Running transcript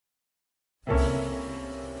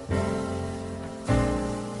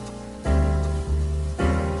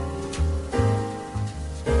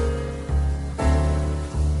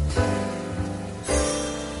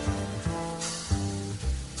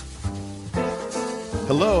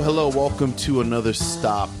Hello. Welcome to another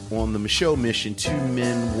stop on the Michelle Mission. 2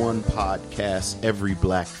 Men, 1 podcast, every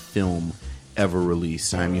black film ever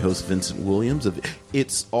released. I'm your host, Vincent Williams of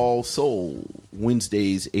It's All Soul,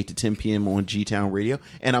 Wednesdays, 8 to 10 p.m. on G-Town Radio.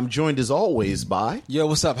 And I'm joined as always by... Yo,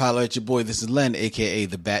 what's up? Holla at your boy. This is Len, a.k.a.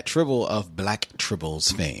 the Bat Tribble of Black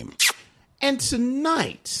Tribbles fame. And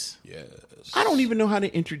tonight... Yes. I don't even know how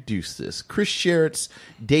to introduce this. Chris Sherritt's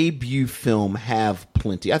debut film, Have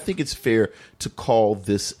Plenty. I think it's fair to call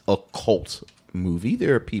this a cult movie.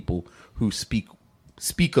 There are people who speak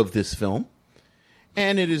of this film,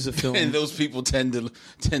 and it is a film. And those people tend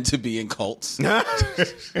to be in cults.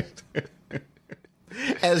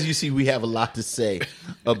 As you see, we have a lot to say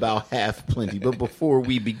about Have Plenty. But before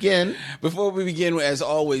we begin, as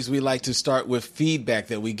always, we like to start with feedback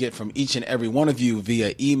that we get from each and every one of you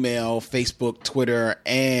via email, Facebook, Twitter,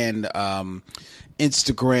 and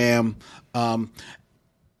Instagram,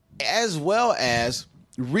 as well as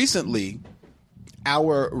recently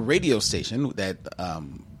our radio station that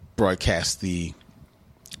broadcasts the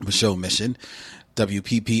Michelle Mission,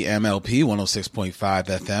 WPPMLP 106.5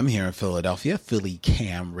 FM here in Philadelphia, Philly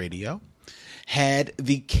Cam Radio, had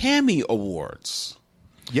the Cammy Awards.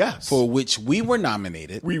 Yes. For which we were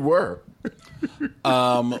nominated. We were.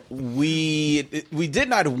 We did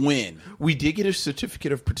not win. We did get a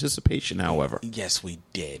certificate of participation, however. Yes, we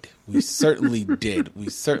did. We certainly did. We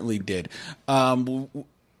certainly did. And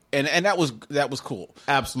that was cool.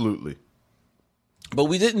 Absolutely. But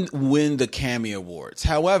we didn't win the Cammy Awards.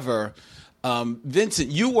 However, Vincent,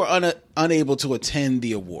 you were unable to attend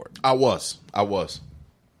the award. I was.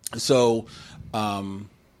 So, one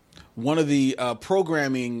of the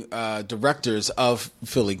programming directors of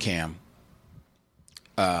Philly Cam,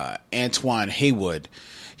 Antoine Haywood,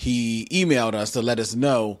 he emailed us to let us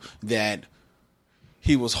know that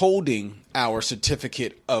he was holding our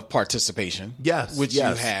certificate of participation. Yes, which you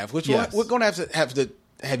have. Which we're going to have to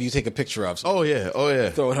have you take a picture of. So oh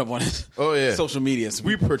yeah. Throw it up on his social media. So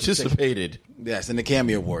we participated. Yes, in the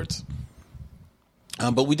Cammy Awards.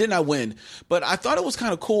 But we did not win. But I thought it was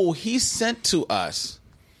kind of cool. He sent to us,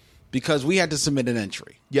 because we had to submit an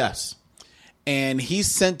entry. Yes. And he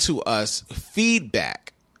sent to us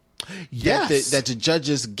feedback yes. that the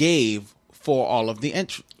judges gave for all of the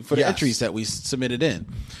entries that we submitted in,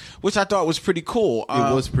 which I thought was pretty cool.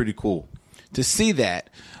 It was pretty cool to see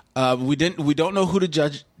that. We don't know who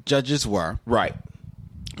the judges were, right?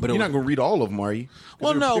 But you're not going to read all of them, are you?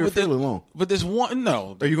 Well, no, they're fairly long. But there's one.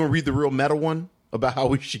 No, are you going to read the real meta one about how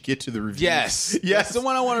we should get to the review? Yes, that's the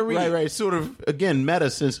one I want to read. Right. Sort of again meta,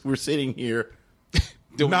 since we're sitting here.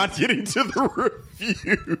 Not getting to the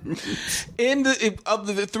review. Of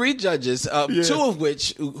the 3 judges, 2 of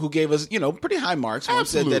which who gave us, pretty high marks. One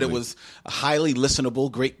said that it was a highly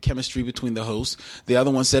listenable, great chemistry between the hosts. The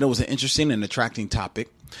other one said it was an interesting and attracting topic.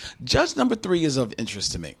 Judge number 3 is of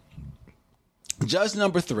interest to me. Judge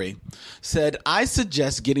number 3 said, I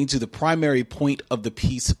suggest getting to the primary point of the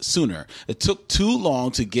piece sooner. It took too long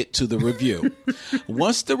to get to the review.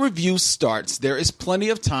 Once the review starts, there is plenty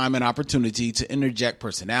of time and opportunity to interject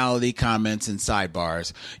personality, comments, and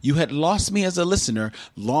sidebars. You had lost me as a listener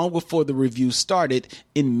long before the review started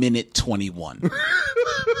in minute 21.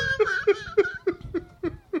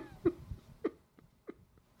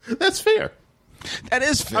 That's fair. That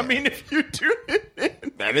is fair. I mean, if you do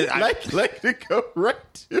it, that is like to go right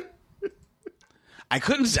to. I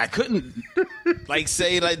couldn't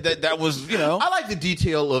say like that was, I like the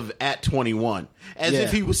detail of at 21, as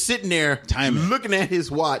if he was sitting there looking at his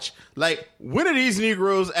watch. Like, when are these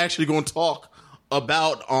Negroes actually going to talk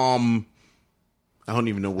about? I don't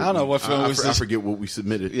even know. What film I forget what we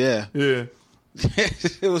submitted. Yeah.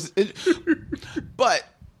 It was, but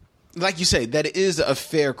like you say, that is a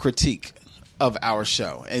fair critique of our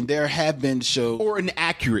show, and there have been shows, or an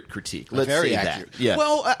accurate critique. Let's very say accurate. That. Yes.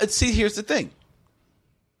 Well, see, here's the thing.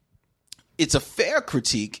 It's a fair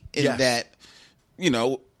critique in that,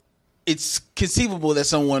 it's conceivable that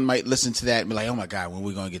someone might listen to that and be like, "Oh my God, when are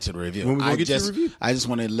we going to get to the review?" I just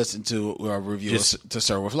want to listen to a review to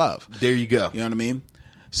Serve with Love. There you go. You know what I mean?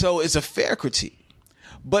 So it's a fair critique,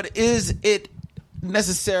 but is it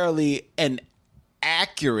necessarily an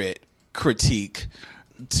accurate critique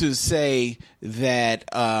to say that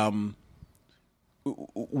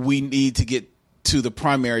we need to get to the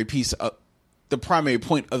primary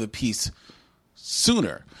point of the piece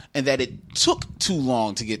sooner, and that it took too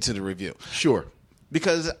long to get to the review? Sure.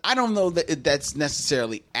 Because I don't know that that's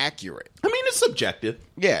necessarily accurate. I mean, it's subjective.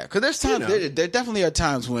 Yeah, because there's times, there definitely are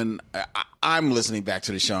times when I'm listening back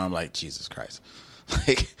to the show, I'm like, Jesus Christ.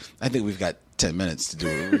 Like, I think we've got 10 minutes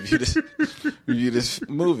to review this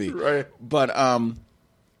movie. Right. But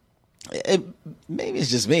maybe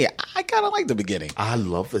it's just me. I kind of like the beginning. I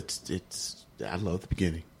love it. I love the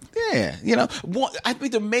beginning. Yeah, I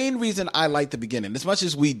think the main reason I like the beginning, as much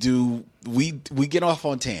as we do, we get off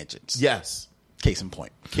on tangents. Yes. Case in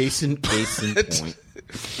point. Case in point.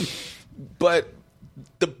 But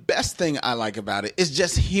the best thing I like about it is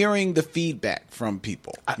just hearing the feedback from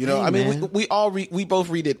people. We both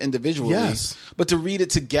read it individually. Yes. But to read it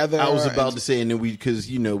together. I was about to say, and then because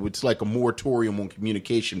it's like a moratorium on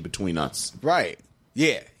communication between us. Right.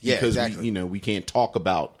 Yeah. Yeah. Because exactly. we can't talk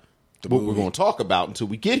about what we're going to talk about until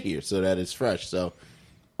we get here, so that it's fresh. So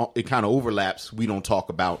it kind of overlaps. We don't talk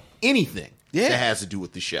about anything that has to do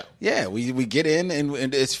with the show. Yeah, we get in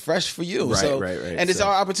and it's fresh for you. Right. And it's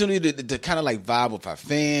our opportunity to kind of like vibe with our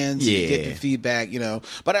fans, and get the feedback,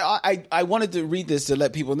 But I wanted to read this to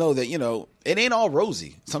let people know that, it ain't all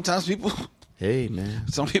rosy. Sometimes people... Hey, man.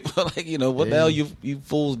 Some people are like, what the hell you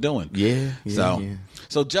fools doing? Yeah.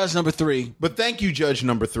 So judge number 3. But thank you, judge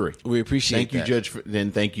number 3. We appreciate Thank you, judge.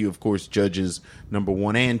 Then thank you, of course, judges number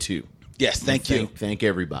 1 and 2. Yes, thank you. Thank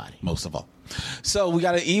everybody. Most of all. So we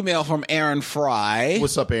got an email from Aaron Fry.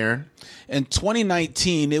 What's up, Aaron? In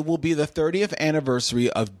 2019, it will be the 30th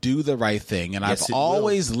anniversary of Do the Right Thing. And I've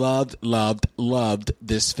always loved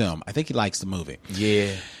this film. I think he likes the movie.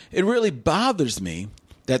 Yeah. It really bothers me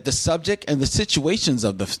that the subject and the situations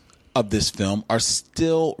of this film are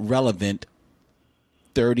still relevant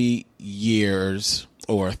 30 years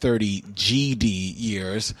or 30 GD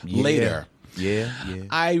years later. Yeah.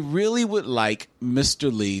 I really would like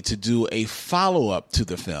Mr. Lee to do a follow-up to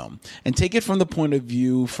the film and take it from the point of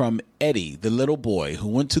view from Eddie, the little boy who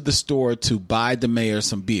went to the store to buy the mayor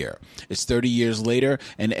some beer. It's 30 years later,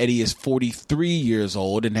 and Eddie is 43 years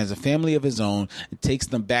old and has a family of his own and takes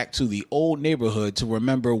them back to the old neighborhood to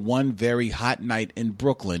remember one very hot night in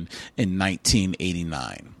Brooklyn in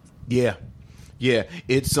 1989. Yeah.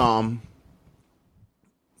 It's have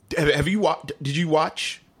you watched? Did you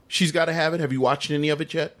watch She's Gotta Have It? Have you watched any of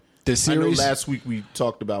it yet? The series? I know last week we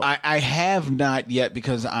talked about... I have not yet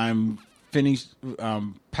because I'm finished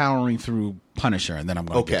powering through Punisher, and then I'm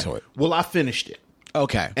going to get to it. Well, I finished it.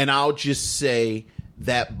 Okay. And I'll just say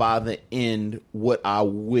that by the end, what I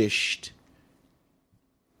wished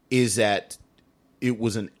is that it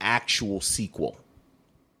was an actual sequel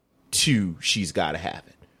to She's Gotta Have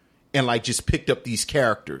It. And like just picked up these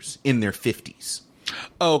characters in their 50s.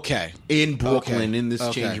 Okay. In Brooklyn, in this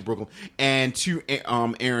change of Brooklyn. And to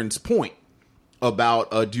Aaron's point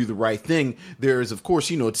about Do the Right Thing, there's, of course,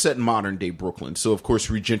 it's set in modern day Brooklyn. So, of course,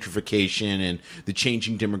 regentrification and the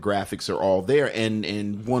changing demographics are all there.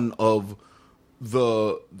 And one of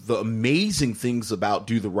the amazing things about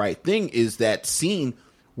Do the Right Thing is that scene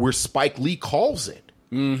where Spike Lee calls it.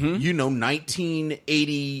 Mm-hmm.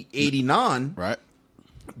 1980, 89. Right.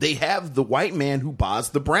 They have the white man who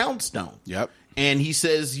buys the brownstone. Yep. And he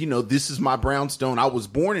says, this is my brownstone. I was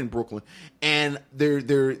born in Brooklyn. And there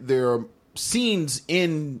are scenes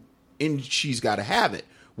in She's Gotta Have It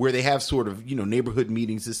where they have sort of, neighborhood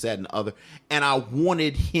meetings, this, that, and the other. And I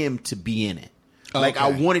wanted him to be in it. Like,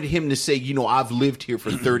 I wanted him to say, I've lived here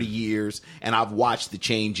for 30 years and I've watched the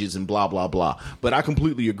changes and blah, blah, blah. But I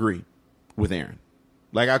completely agree with Aaron.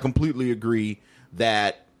 Like, I completely agree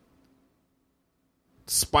that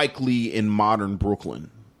Spike Lee in modern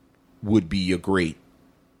Brooklyn would be a great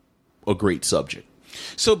subject.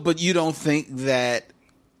 So, but you don't think that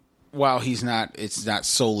while it's not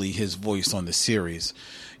solely his voice on the series,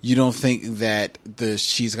 you don't think that the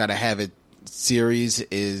She's Gotta Have It series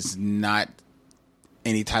is not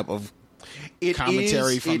any type of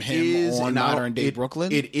commentary from him on modern day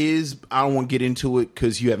Brooklyn? It is. I don't want to get into it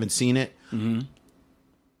because you haven't seen it. Mm-hmm.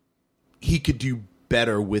 He could do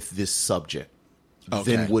better with this subject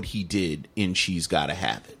than what he did in She's Gotta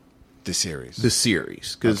Have It. The series.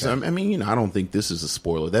 Because, I don't think this is a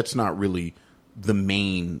spoiler. That's not really the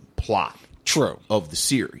main plot of the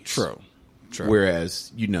series. True.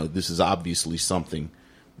 Whereas, this is obviously something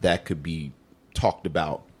that could be talked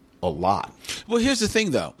about a lot. Well, here's the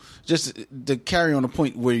thing, though. Just to carry on a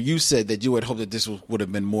point where you said that you had hoped that this would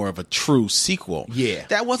have been more of a true sequel. Yeah.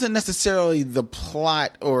 That wasn't necessarily the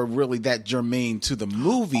plot or really that germane to the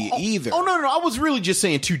movie either. Oh, no. I was really just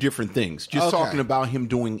saying two different things. Just talking about him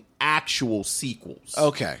doing actual sequels.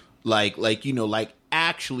 Okay. Like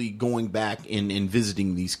actually going back and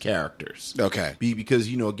visiting these characters. Okay. Because,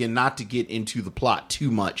 again, not to get into the plot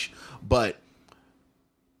too much, but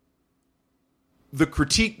the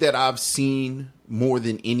critique that I've seen more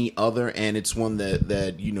than any other, and it's one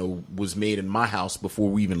that was made in my house before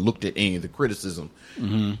we even looked at any of the criticism.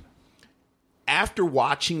 Mm-hmm. After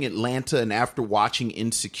watching Atlanta and after watching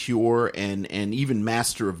Insecure and even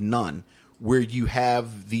Master of None, where you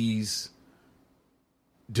have these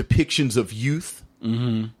depictions of youth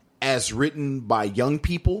as written by young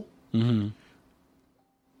people.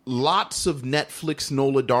 Lots of Netflix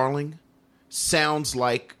Nola Darling sounds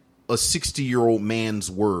like a 60-year-old man's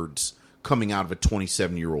words coming out of a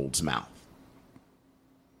 27-year-old's mouth.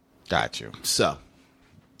 Got you. So,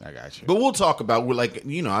 I got you. but we'll talk about, we're like,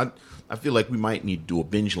 you know, I feel like we might need to do a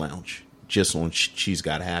binge lounge just on She's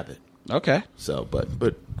Gotta Have It. Okay. So, but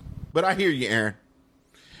I hear you, Aaron.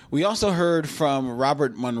 We also heard from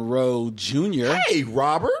Robert Monroe Jr. Hey,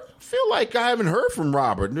 Robert. I feel like I haven't heard from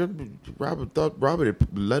Robert. Robert thought Robert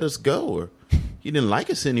had let us go, or he didn't like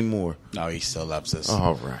us anymore. No, he still loves us.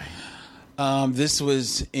 All right. This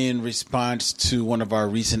was in response to one of our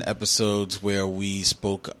recent episodes where we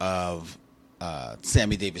spoke of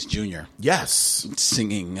Sammy Davis Jr. Yes.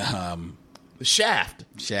 singing Shaft.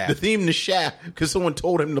 Shaft. The theme to Shaft, because someone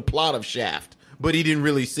told him the plot of Shaft, but he didn't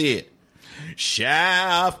really see it.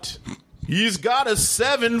 Shaft. He's got a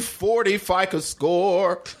 740 FICO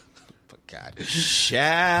score. God.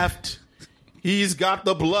 Shaft. He's got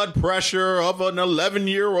the blood pressure of an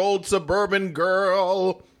 11-year-old suburban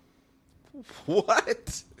girl.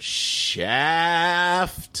 What? Shaft.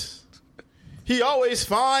 He always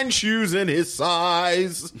finds shoes in his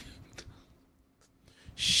size.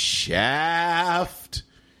 Shaft.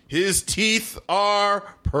 His teeth are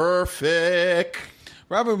perfect.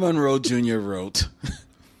 Robert Monroe Jr. wrote,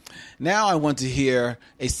 "Now I want to hear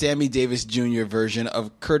a Sammy Davis Jr. version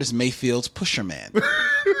of Curtis Mayfield's Pusher Man."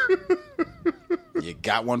 You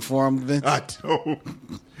got one for him, Vince? I don't.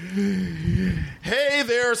 Hey,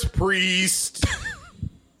 there's Priest.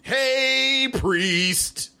 Hey,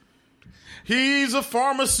 Priest. He's a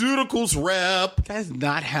pharmaceuticals rep. That's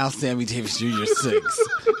not how Sammy Davis Jr. sings.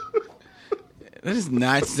 That is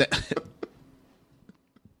not...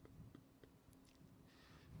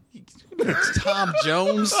 Tom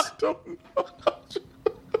Jones? I don't know.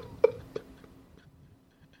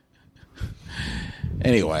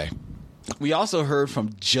 Anyway, we also heard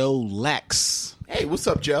from Joe Lex. Hey, what's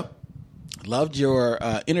up, Joe? Loved your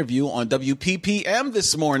interview on WPPM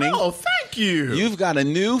this morning. Oh, thank you. You've got a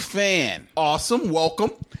new fan. Awesome.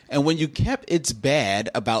 Welcome. And when you kept It's Bad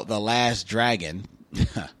about The Last Dragon,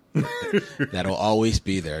 that'll always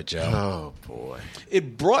be there, Joe. Oh, boy.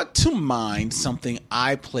 It brought to mind something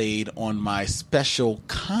I played on my special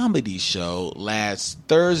comedy show last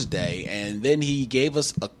Thursday, and then he gave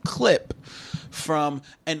us a clip from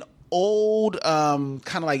an old kind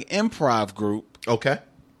of like improv group. Okay.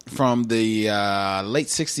 From the late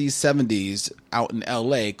 60s, 70s out in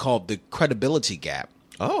L.A. called The Credibility Gap.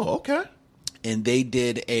 Oh, okay. And they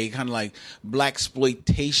did a kind of like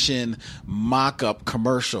blaxploitation mock-up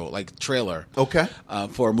commercial, like trailer. Okay.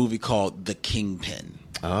 For a movie called The Kingpin.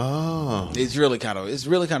 Oh. It's really kind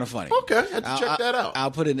of funny. Okay. I have to check that out.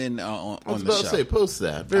 I'll put it in on the show. I was about to say, post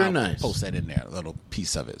that. Very nice. Post that in there, a little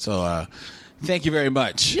piece of it. So thank you very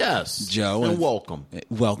much. Yes. Joe. And welcome.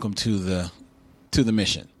 Welcome to the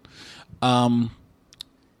mission.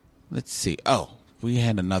 Let's see. Oh, we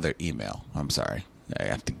had another email. I'm sorry. I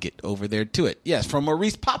have to get over there to it. Yes, from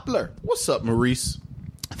Maurice Poplar. What's up, Maurice?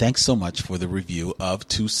 Thanks so much for the review of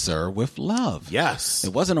To Sir with Love. Yes.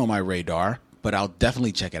 It wasn't on my radar, but I'll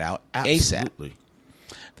definitely check it out Absolutely. ASAP.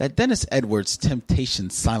 That Dennis Edwards' Temptation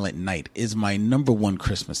Silent Night is my number one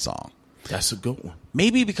Christmas song. That's a good one.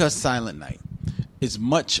 Maybe because Silent Night is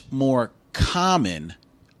much more common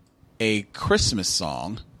a Christmas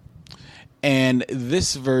song, and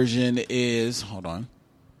this version is,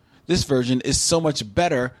 this version is so much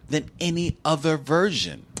better than any other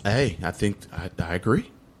version. Hey, I think I agree.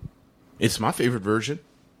 It's my favorite version.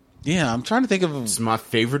 Yeah, I'm trying to think of... It's my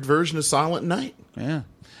favorite version of Silent Night. Yeah.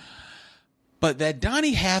 But that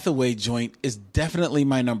Donny Hathaway joint is definitely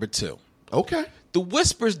my number two. Okay. The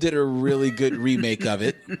Whispers did a really good remake of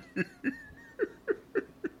it.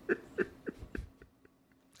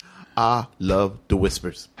 I love the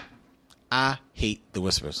Whispers. I hate the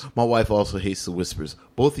Whispers. My wife also hates the Whispers.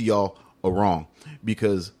 Both of y'all are wrong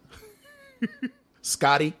because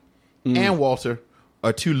Scotty and Walter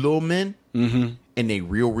are two little men, and they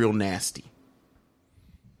real nasty.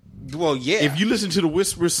 Well, yeah. If you listen to the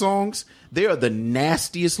Whisper songs, they are the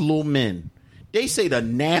nastiest little men. They say the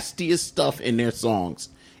nastiest stuff in their songs.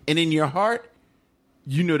 And in your heart,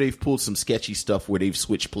 you know they've pulled some sketchy stuff where they've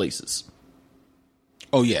switched places.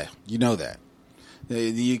 Oh, yeah. You know that.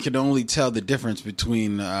 You can only tell the difference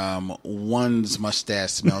between one's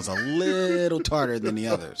mustache smells a little tartar than the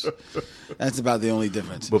others. That's about the only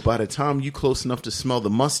difference. But by the time you close enough to smell the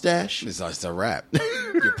mustache... It's a wrap.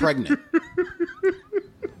 You're pregnant.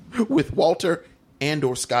 With Walter and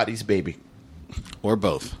or Scotty's baby. Or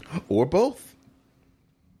both. Or both.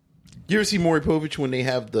 You ever see Maury Povich when they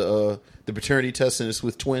have the paternity test and it's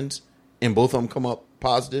with twins and both of them come up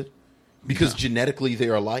positive? Because genetically they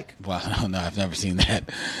are alike? Wow, no, I've never seen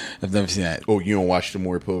that. Oh, you don't watch the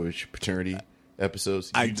Maury Povich paternity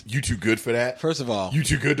episodes? You too good for that? First of all, you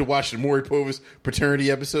too good to watch the Maury Povich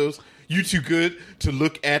paternity episodes? You too good to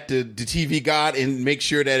look at the TV God and make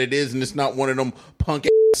sure that it is and it's not one of them punk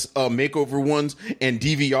ass makeover ones and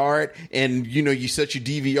DVR it, and you set your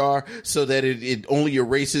DVR so that it only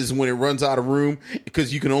erases when it runs out of room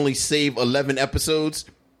because you can only save 11 episodes?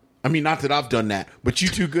 I mean, not that I've done that, but you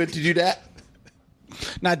too good to do that?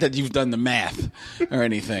 Not that you've done the math or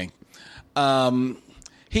anything.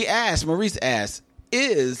 Maurice asked,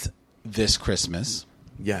 is This Christmas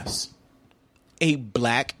Yes. a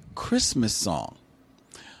Black Christmas song?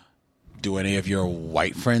 Do any of your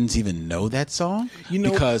white friends even know that song?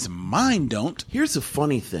 Because mine don't. Here's a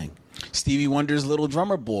funny thing. Stevie Wonder's Little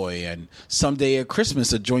Drummer Boy and Someday at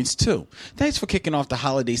Christmas are joints too. Thanks for kicking off the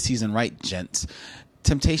holiday season right, gents.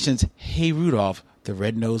 Temptations, Hey Rudolph, the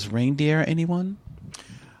Red-Nosed Reindeer, anyone?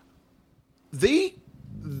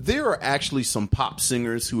 There are actually some pop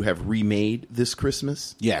singers who have remade This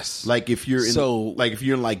Christmas. Yes. Like if you're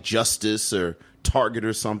in like Justice or Target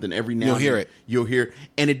or something, every now and then you'll hear it,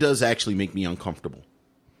 and it does actually make me uncomfortable.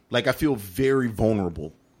 Like I feel very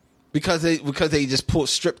vulnerable because they just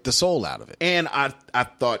stripped the soul out of it. And I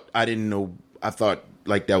thought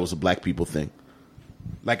like that was a black people thing.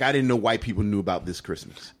 Like I didn't know white people knew about This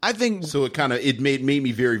Christmas. I think so. It made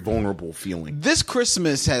me very vulnerable feeling. This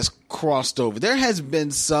Christmas has crossed over. There has been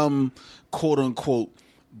some quote unquote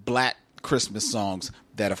Black Christmas songs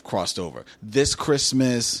that have crossed over. This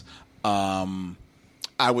Christmas,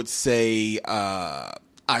 I would say,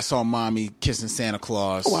 I Saw Mommy Kissing Santa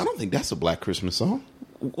Claus. Oh, I don't think that's a Black Christmas song.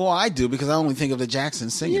 Well, I do because I only think of the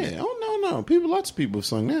Jacksons singing it. Oh no, lots of people have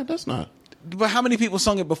sung that. That's not. But how many people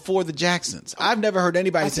sung it before the Jacksons? I've never heard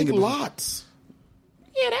anybody sing it. Lots.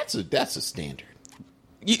 Yeah, that's a standard.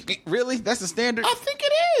 Really? That's a standard? I think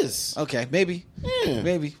it is. Okay, maybe. Yeah.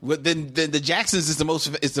 Maybe. But then the Jacksons is the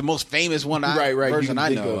most famous one version I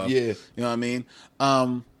know of. Yeah. You know what I mean?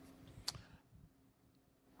 I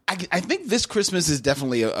think This Christmas is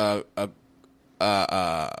definitely a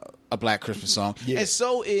Black Christmas song. Yeah. And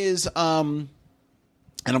so is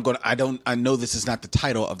and I know this is not the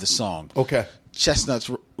title of the song. Okay.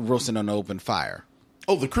 Chestnuts Roasting on an Open Fire.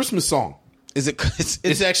 Oh, the Christmas song. Is it?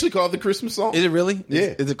 It's actually called the Christmas song. Is it really?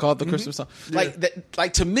 Yeah. Is it called the Christmas song? Yeah.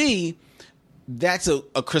 Like to me, that's a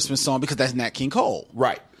Christmas song because that's Nat King Cole.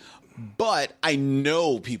 Right. But I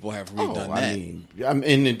know people have redone that. I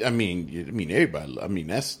mean, everybody. I mean,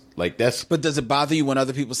 that's. But does it bother you when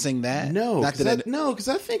other people sing that? No, because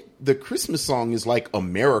I think the Christmas song is like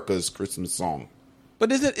America's Christmas song. But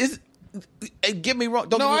get me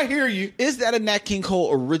wrong. I hear you. Is that a Nat King Cole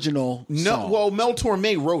original song? No. Well, Mel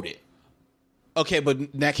Torme wrote it. Okay,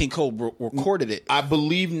 but Nat King Cole recorded it. I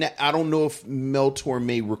believe. I don't know if Mel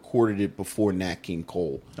Torme recorded it before Nat King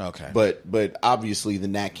Cole. Okay, but obviously the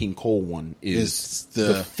Nat King Cole one is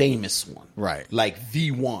the famous one, right? Like the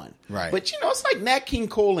one, right? But it's like Nat King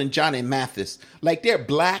Cole and Johnny Mathis. Like they're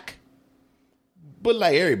black, but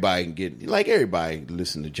like everybody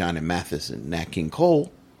listen to Johnny Mathis and Nat King Cole.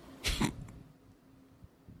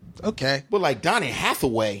 Okay, but like Donny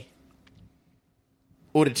Hathaway.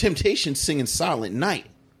 Or the Temptations singing Silent Night.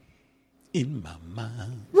 In my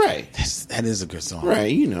mind. Right. That is a good song.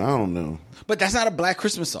 Right. I don't know. But that's not a Black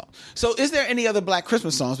Christmas song. So is there any other Black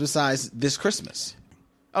Christmas songs besides This Christmas?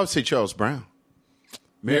 I would say Charles Brown.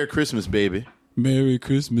 Merry Christmas, baby. Merry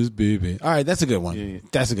Christmas, baby. All right, that's a good one. Yeah.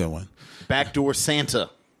 That's a good one. Backdoor Santa.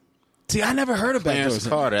 See, I never heard of Backdoor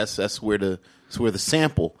Santa. That's where the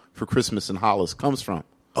sample for Christmas in Hollis comes from.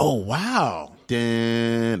 Oh, wow.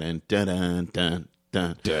 Dun, dun, dun, dun, dun.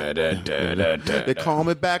 Dun, dun, dun, dun, dun, dun. They call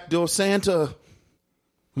me Backdoor Santa.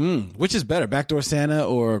 Which is better, Backdoor Santa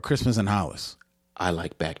or Christmas in Hollis? I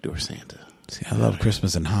like Backdoor Santa. See, I love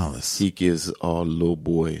Christmas in Hollis. He gives all little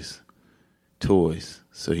boys toys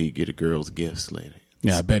so he get a girl's gifts later.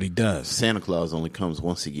 Yeah, I bet he does. Santa Claus only comes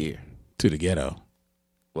once a year. To the ghetto.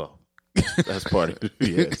 Well, that's part of it.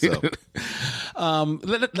 Yeah, so.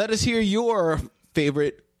 Let us hear your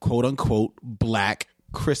favorite, quote unquote, Black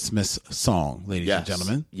Christmas song, ladies and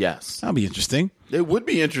gentlemen. Yes. That'll be interesting. It would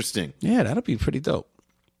be interesting. Yeah, that'll be pretty dope.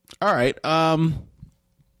 All right.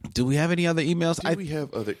 Do we have any other emails? We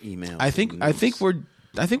have other emails? I think we're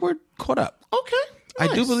caught up. Okay. Nice.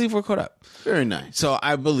 I do believe we're caught up. Very nice. So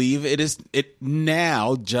I believe it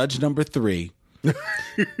now, judge number 3.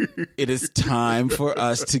 It is time for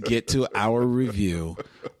us to get to our review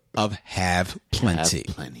of Have Plenty. Have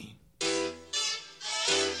Plenty.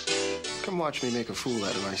 Come watch me make a fool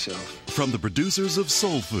out of myself. From the producers of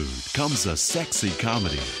Soul Food comes a sexy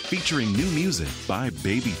comedy featuring new music by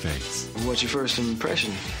Babyface. What's your first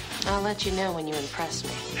impression? I'll let you know when you impress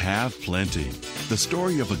me. Have Plenty, the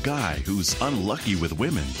story of a guy who's unlucky with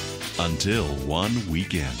women until one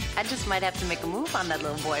weekend. I just might have to make a move on that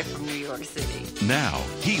little boy from New York City. Now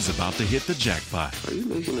he's about to hit the jackpot. Are you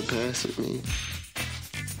making a pass at me?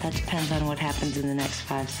 That depends on what happens in the next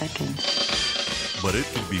 5 seconds. But it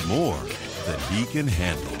could be more than he can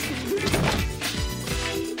handle.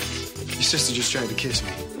 Your sister just tried to kiss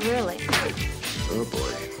me. Really? Oh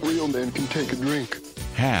boy. Real men can take a drink.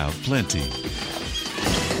 Have Plenty.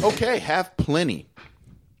 Okay, Have Plenty.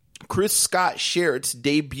 Chris Scott Sherritt's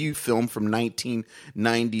debut film from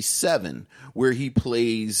 1997, where he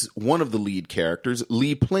plays one of the lead characters,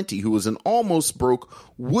 Lee Plenty, who is an almost broke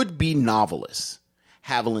would-be novelist.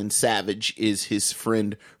 Haviland Savage is his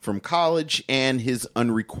friend from college and his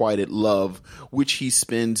unrequited love, which he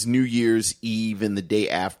spends New Year's Eve and the day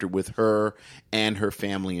after with her and her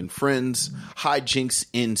family and friends. Hijinks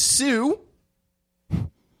ensue,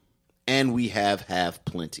 and we have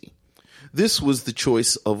Plenty. This was the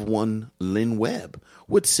choice of one Lynn Webb.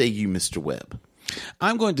 What say you, Mr. Webb?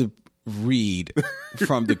 I'm going to read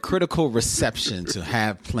from the critical reception to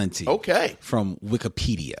Have Plenty. Okay. From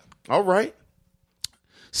Wikipedia. All right.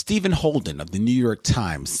 Stephen Holden of the New York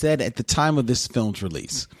Times said at the time of this film's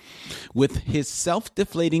release, with his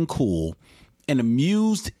self-deflating cool and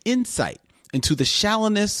amused insight into the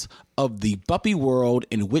shallowness of the bumpy world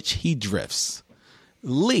in which he drifts,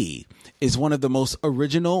 Lee is one of the most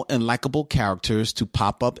original and likable characters to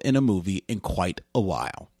pop up in a movie in quite a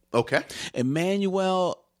while. Okay.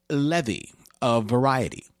 Emmanuel Levy of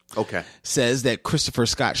Variety says that Christopher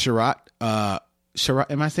Scott Sherritt,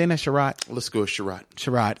 am I saying that Sherritt? Let's go with Sherritt.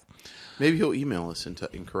 Sherritt. Maybe he'll email us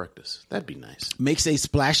and correct us. That'd be nice. Makes a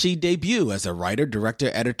splashy debut as a writer, director,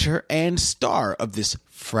 editor, and star of this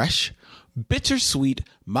fresh, bittersweet,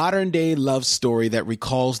 modern-day love story that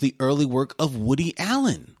recalls the early work of Woody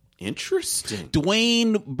Allen. Interesting.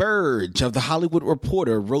 Dwayne Burge of The Hollywood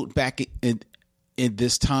Reporter wrote back in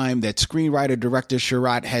this time that screenwriter-director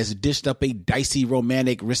Sherritt has dished up a dicey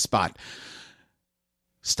romantic rispot,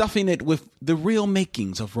 stuffing it with the real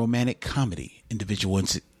makings of romantic comedy, individual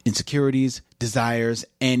insecurities, desires,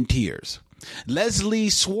 and tears. Leslie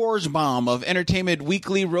Schwarzbaum of Entertainment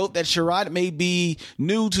Weekly wrote that Sherritt may be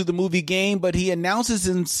new to the movie game, but he announces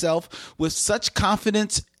himself with such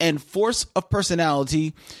confidence and force of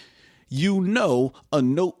personality, you know a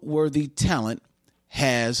noteworthy talent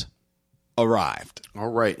has arrived. All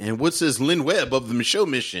right. And what says Lynn Webb of the Michaud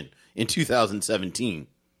Mission in 2017?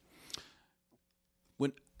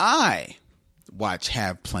 When I watch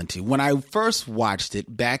Have Plenty, when I first watched it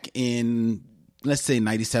back in, let's say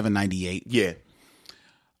 97, 98. Yeah.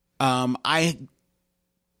 I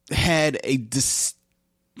had a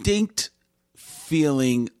distinct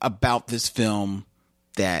feeling about this film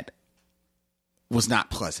that was not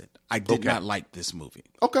pleasant. I did not like this movie.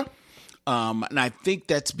 Okay. And I think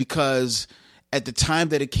that's because at the time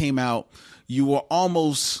that it came out, you were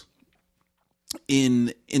almost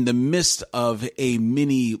in the midst of a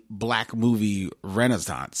mini black movie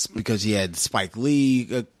renaissance, because you had Spike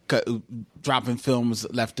Lee dropping films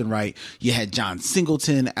left and right. You had John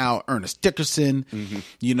Singleton out, Ernest Dickerson,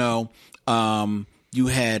 you know, you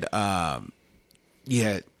had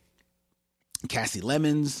Cassie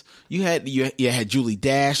Lemons, you had Julie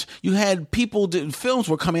Dash, you had people, films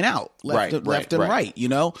were coming out left and right, you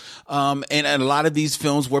know, and a lot of these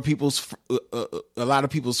films were a lot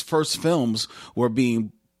of people's first films were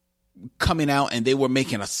coming out, and they were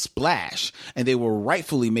making a splash, and they were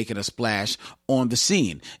rightfully making a splash on the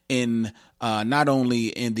scene in not only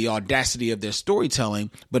in the audacity of their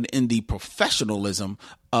storytelling, but in the professionalism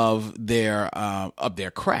of their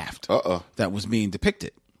craft that was being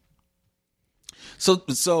depicted. So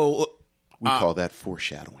we call that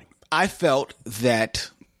foreshadowing. I felt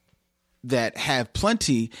that Have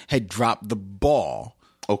Plenty had dropped the ball.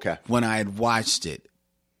 Okay. When I had watched it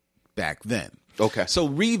back then. Okay. So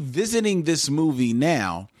revisiting this movie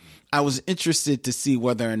now, I was interested to see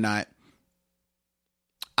whether or not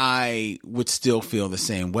I would still feel the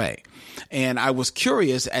same way. And I was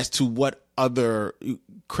curious as to what other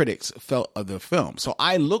critics felt of the film. So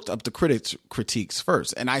I looked up the critiques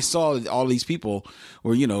first, and I saw all these people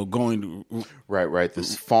were, you know, going right,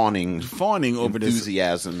 this fawning over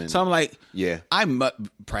enthusiasm, this. So I'm like, yeah,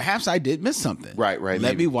 perhaps I did miss something. Right.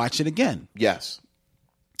 Let me watch it again. Yes.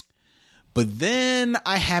 But then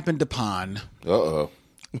I happened upon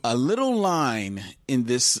a little line in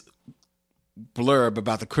this blurb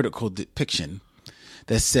about the critical depiction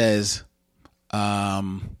that says,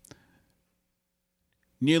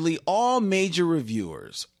 Nearly all major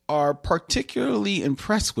reviewers are particularly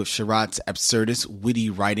impressed with Sherrod's absurdist,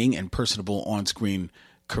 witty writing and personable on-screen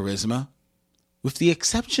charisma, with the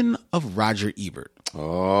exception of Roger Ebert.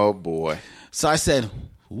 Oh, boy. So I said,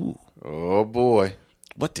 ooh. Oh, boy.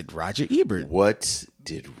 What did Roger Ebert? What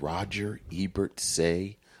did Roger Ebert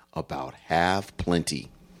say about Have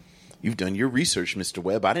Plenty? You've done your research, Mr.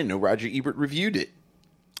 Webb. I didn't know Roger Ebert reviewed it.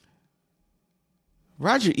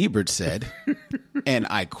 Roger Ebert said, and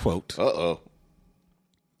I quote,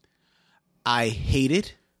 I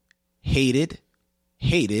hated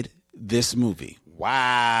this movie.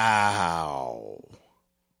 Wow.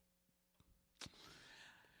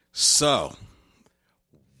 So,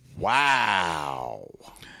 wow.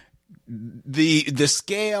 The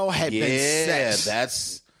scale had been set. Yeah,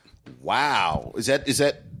 that's wow. Is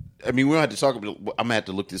that? I mean, we don't have to talk about. I'm gonna have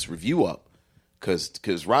to look this review up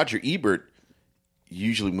because Roger Ebert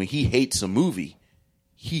usually when he hates a movie,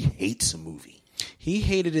 he hates a movie. He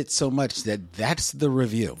hated it so much that that's the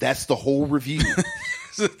review. That's the whole review.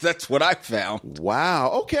 That's what I found.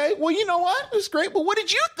 Wow. Okay. Well, you know what? It was great. But what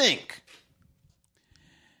did you think?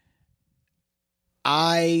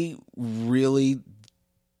 I really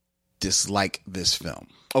dislike this film.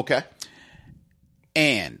 Okay.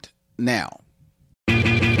 And now,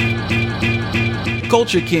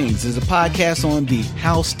 Culture Kings is a podcast on the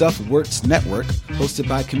How Stuff Works network, hosted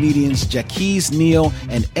by comedians Jaquez Neal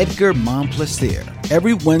and Edgar Monplaisir.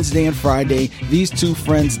 Every Wednesday and Friday, these two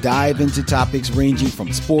friends dive into topics ranging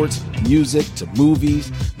from sports, music, to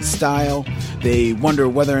movies, style. They wonder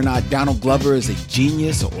whether or not Donald Glover is a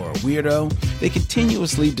genius or a weirdo. They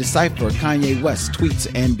continuously decipher Kanye West's tweets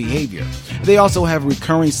and behavior. They also have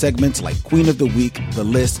recurring segments like Queen of the Week, The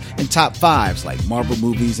List, and Top 5s like Marvel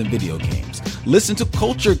movies and video games. Listen to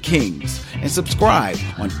Culture Kings and subscribe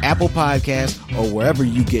on Apple Podcasts or wherever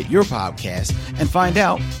you get your podcasts and find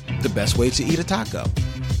out the best way to eat a taco.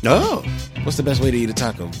 Oh. What's the best way to eat a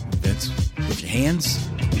taco, Vince? With your hands?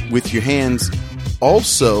 With your hands.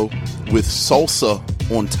 Also with salsa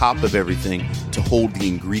on top of everything to hold the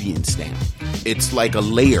ingredients down. It's like a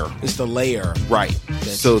layer. It's the layer. Right.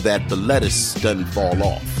 So that the lettuce doesn't fall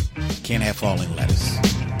off. Can't have falling lettuce.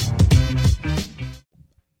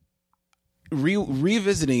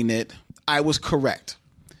 Revisiting it, I was correct.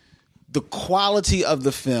 The quality of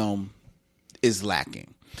the film is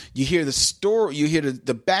lacking. You hear the story, you hear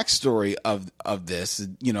the backstory of this,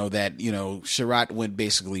 that Sherrod went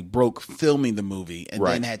basically broke filming the movie and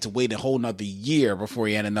then had to wait a whole nother year before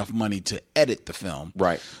he had enough money to edit the film.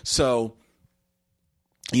 Right. So,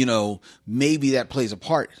 maybe that plays a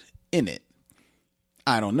part in it.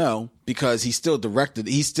 I don't know, because he still directed.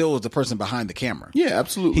 He still was the person behind the camera. Yeah,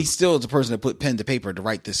 absolutely. He still is the person that put pen to paper to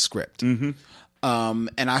write this script. Mm-hmm.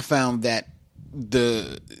 And I found that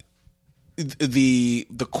the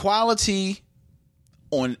quality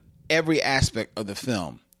on every aspect of the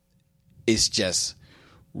film is just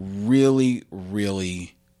really,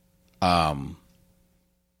 really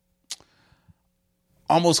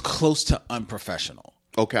almost close to unprofessional.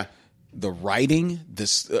 Okay. The writing,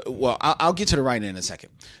 I'll get to the writing in a second.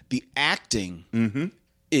 The acting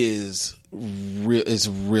is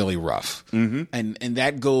really rough, and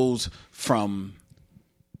that goes from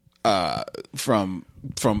all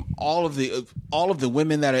of the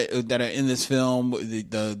women that are in this film.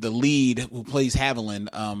 The lead who plays Haviland,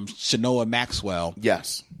 Shanoa Maxwell,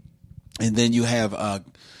 yes, and then you have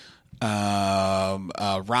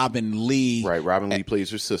Robin Lee. Right, Robin Lee plays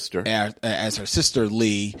her sister as her sister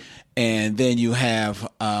Lee, and then you have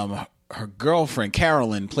her girlfriend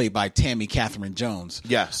Carolyn, played by Tammy Catherine Jones.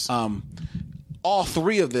 Yes, all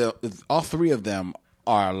three of them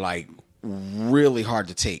are like really hard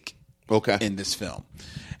to take. Okay, in this film,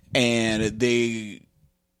 and they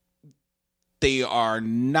are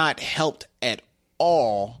not helped at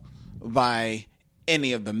all by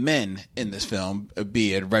any of the men in this film,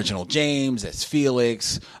 be it Reginald James as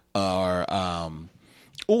Felix,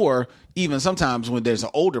 or even sometimes when there's an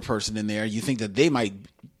older person in there, you think that they might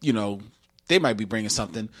be bringing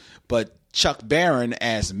something, but Chuck Barron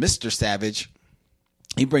as Mr. Savage,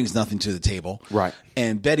 he brings nothing to the table. Right.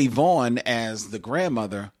 And Betty Vaughn as the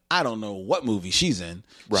grandmother, I don't know what movie she's in.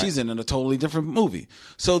 Right. She's in a totally different movie.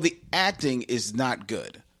 So the acting is not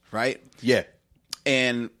good, right? Yeah.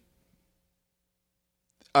 And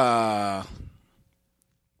the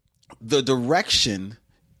direction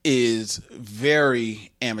is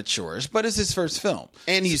very amateurish, but it's his first film.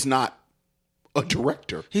 And he's not a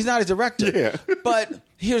director. He's not a director. Yeah. But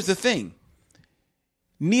here's the thing.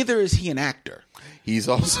 neither is he an actor. He's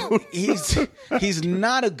also he's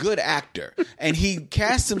not a good actor, and he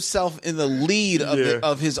casts himself in the lead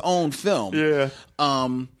of his own film. Yeah.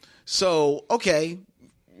 So okay,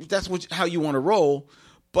 that's how you want to roll,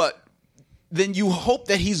 but then you hope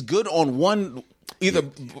that he's good on one, either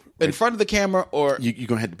in front of the camera or you're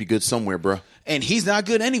gonna have to be good somewhere, bro. And he's not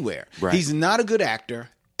good anywhere. Right. He's not a good actor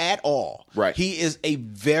at all. Right. He is a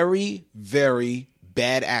very, very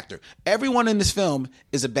bad actor. Everyone in this film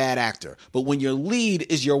is a bad actor, but when your lead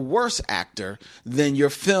is your worst actor, then your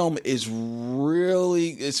film is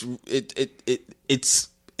really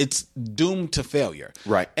it's doomed to failure.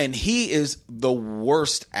 Right. And he is the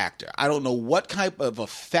worst actor. I don't know what type of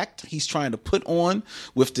effect he's trying to put on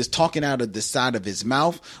with this talking out of the side of his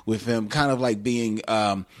mouth, with him kind of like being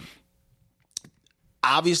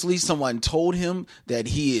obviously someone told him that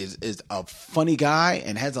he is a funny guy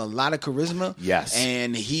and has a lot of charisma. Yes.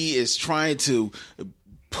 And he is trying to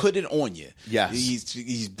put it on you. Yes.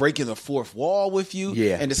 He's breaking the fourth wall with you.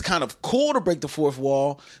 Yeah. And it's kind of cool to break the fourth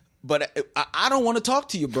wall, but I don't want to talk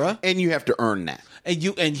to you, bruh. And you have to earn that.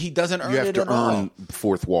 And he doesn't earn You have it to at all. earn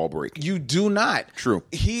fourth wall break. You do not. True.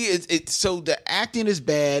 He is so the acting is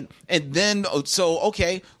bad, and then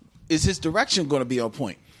okay, is his direction going to be on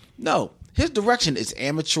point? No. His direction is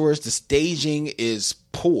amateurish. The staging is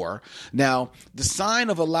poor. Now, the sign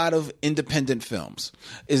of a lot of independent films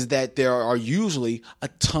is that there are usually a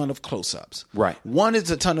ton of close-ups. Right. One is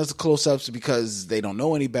a ton of close-ups because they don't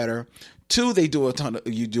know any better. Two, you do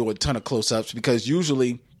a ton of close-ups because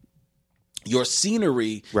usually your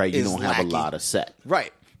scenery Right. You is don't have lacking. a lot of set.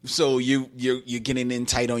 Right. So you're getting in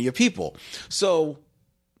tight on your people. So,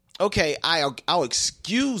 okay, I'll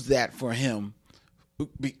excuse that for him.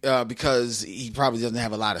 Because he probably doesn't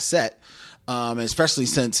have a lot of set, especially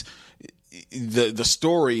since the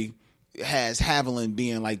story has Haviland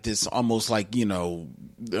being like this, almost like a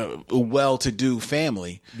well-to-do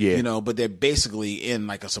family, but they're basically in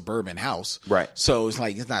like a suburban house, right? So it's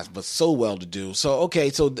like it's not but so well-to-do. So okay,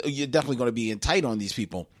 so you're definitely going to be in tight on these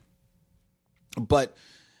people, but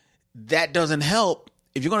that doesn't help.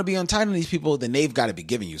 If you're going to be on tight on these people, then they've got to be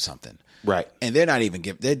giving you something. Right. And they're not even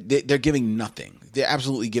giving, they're giving nothing. They're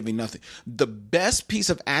absolutely giving nothing. The best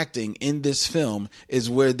piece of acting in this film is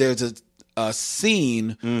where there's a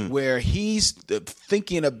scene where he's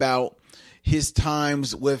thinking about his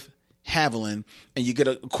times with Haviland, and you get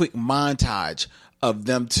a quick montage of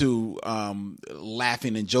them two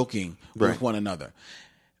laughing and joking with one another.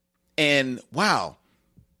 And wow,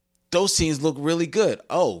 those scenes look really good.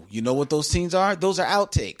 Oh, you know what those scenes are? Those are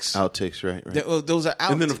outtakes. Outtakes, right. Those are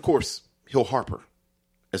outtakes. And then, of course, Hill Harper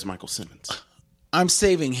as Michael Simmons. I'm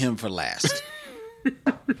saving him for last.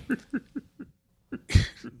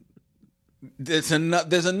 There's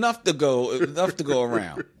enough to go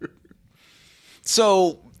around.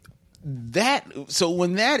 So when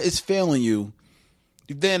that is failing you,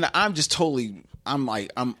 then I'm just totally I'm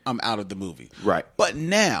out of the movie. Right. But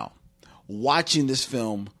now, watching this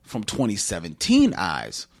film from 2017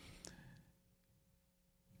 eyes,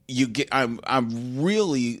 I'm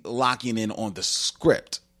really locking in on the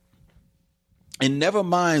script. And never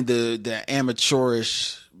mind the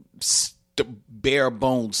amateurish, bare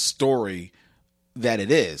bones story that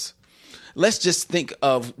it is. Let's just think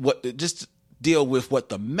of just deal with what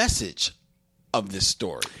the message of this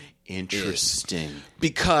story Interesting. is.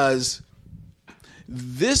 Because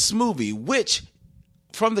this movie, which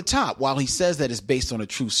from the top, while he says that it's based on a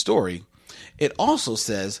true story, it also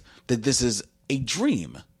says that this is a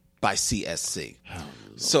dream by CSC.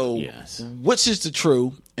 So yes. Which is the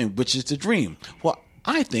true and which is the dream? Well,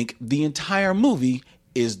 I think the entire movie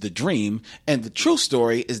is the dream, and the true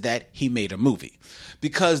story is that he made a movie.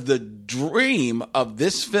 Because the dream of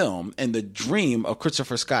this film and the dream of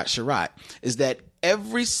Christopher Scott Sherratt is that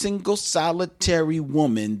every single solitary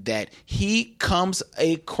woman that he comes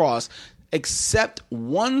across, except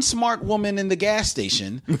one smart woman in the gas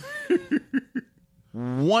station,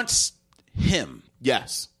 wants him.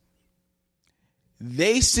 Yes.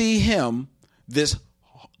 They see him, this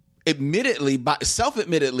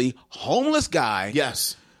self-admittedly homeless guy.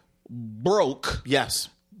 Yes. Broke. Yes.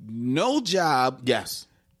 No job. Yes.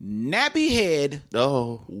 Nappy head.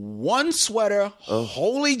 Oh. One sweater.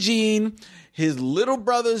 Holy jean. His little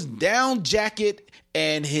brother's down jacket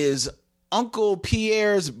and his Uncle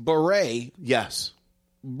Pierre's beret. Yes.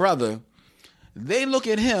 Brother. They look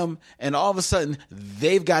at him and all of a sudden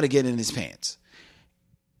they've got to get in his pants.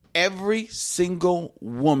 Every single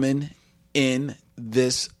woman in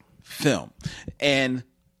this film. And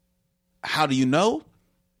how do you know?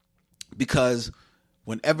 Because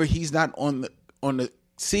whenever he's not on the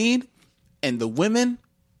scene and the women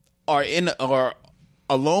are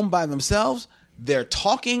alone by themselves, they're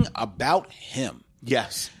talking about him.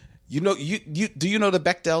 Yes. You know, do you know the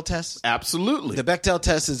Bechdel test? Absolutely. The Bechdel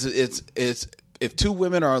test is if two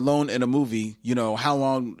women are alone in a movie, you know, how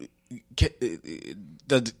long can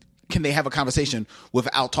they have a conversation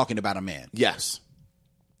without talking about a man? Yes.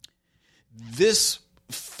 This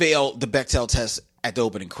failed the Bechdel test at the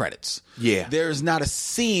opening credits. Yeah. There's not a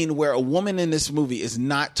scene where a woman in this movie is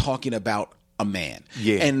not talking about a man.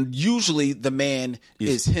 Yeah. And usually the man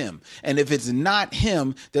is him. And if it's not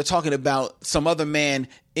him, they're talking about some other man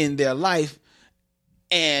in their life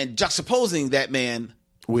and juxtaposing that man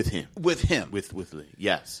with him. With Lee.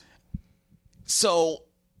 Yes. So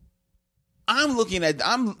I'm listening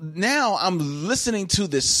to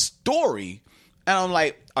this story and I'm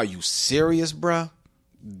like, are you serious, bruh?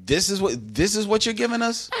 This is what you're giving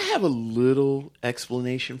us? I have a little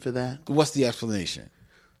explanation for that. What's the explanation?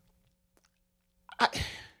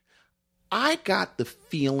 I got the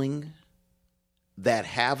feeling that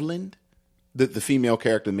Haviland, the female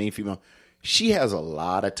character, the main female, she has a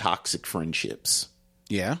lot of toxic friendships.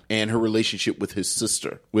 Yeah. And her relationship with her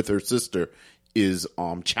sister is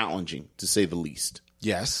challenging, to say the least.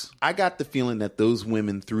 Yes. I got the feeling that those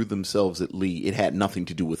women threw themselves at Lee. It had nothing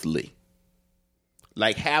to do with Lee.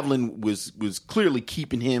 Like Haviland was clearly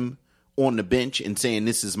keeping him on the bench and saying,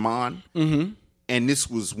 this is mine. Mm-hmm. And this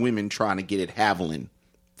was women trying to get at Haviland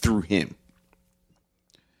through him.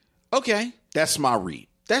 Okay. That's my read.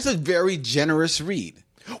 That's a very generous read.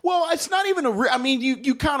 Well, it's not even I mean,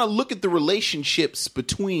 you kind of look at the relationships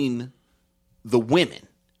between the women,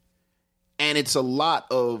 and it's a lot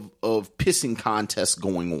of pissing contests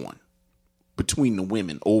going on between the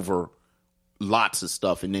women over lots of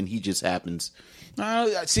stuff, and then he just happens.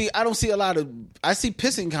 I don't see a lot of. I see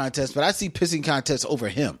pissing contests, but I see pissing contests over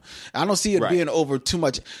him. I don't see it being over too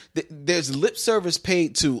much. There's lip service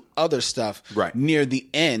paid to other stuff near the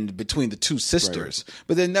end between the two sisters,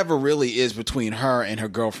 but there never really is between her and her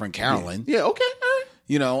girlfriend Carolyn. Yeah. Okay. All right.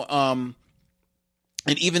 You know,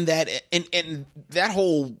 and even that, and that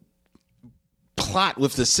whole plot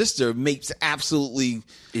with the sister makes absolutely.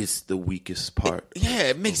 It's the weakest part.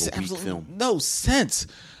 It makes absolutely no sense.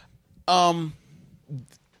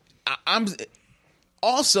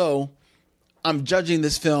 I'm judging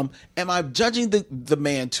this film. Am I judging the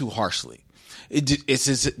man too harshly? This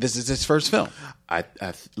is his first film. I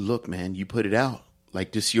look, man. You put it out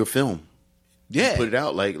like this is your film. Yeah, you put it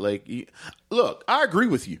out like. Look, I agree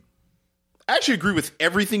with you. I actually agree with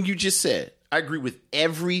everything you just said. I agree with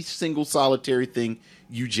every single solitary thing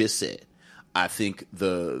you just said. I think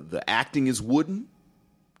the acting is wooden.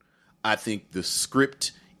 I think the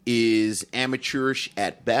script is amateurish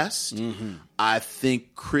at best. Mm-hmm. I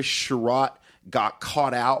think Chris Sherratt got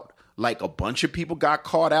caught out like a bunch of people got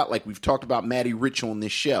caught out. Like we've talked about Matty Rich on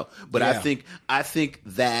this show. But I think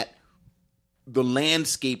that the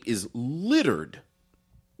landscape is littered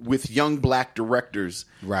with young black directors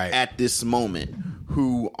at this moment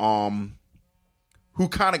who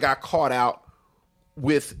kind of got caught out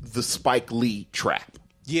with the Spike Lee trap.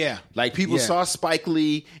 Yeah. Like people saw Spike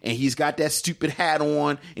Lee and he's got that stupid hat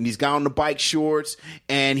on and he's got on the bike shorts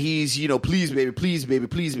and he's, please baby, please baby,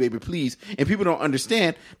 please baby, please. And people don't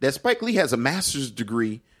understand that Spike Lee has a master's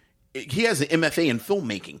degree. He has an MFA in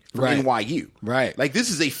filmmaking from NYU. Right. Like this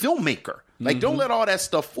is a filmmaker. Like don't let all that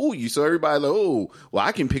stuff fool you. So everybody like, oh, well,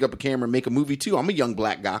 I can pick up a camera and make a movie too. I'm a young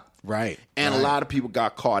black guy. Right. And a lot of people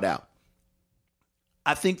got caught out.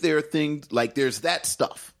 I think there are things like there's that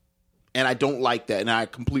stuff. And I don't like that. And I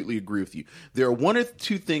completely agree with you. There are one or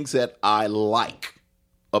two things that I like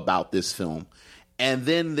about this film. And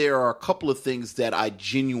then there are a couple of things that I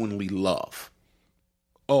genuinely love.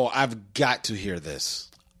 Oh, I've got to hear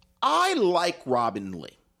this. I like Robin Lee.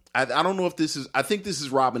 I don't know if I think this is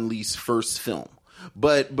Robin Lee's first film.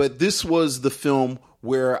 But this was the film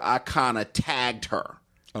where I kind of tagged her.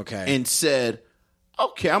 Okay. And said,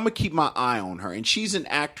 okay, I'm going to keep my eye on her. And she's an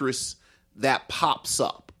actress that pops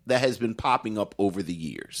up. That has been popping up over the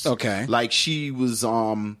years. Okay. Like she was,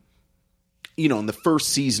 in the first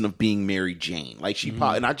season of Being Mary Jane. Like she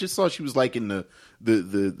popped, and I just saw she was like in the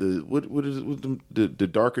what is it, the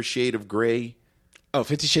darker shade of gray. Oh,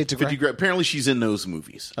 50 Shades of Grey. Apparently she's in those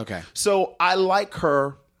movies. Okay. So I like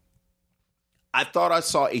her. I thought I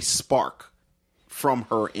saw a spark from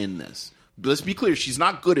her in this. Let's be clear, she's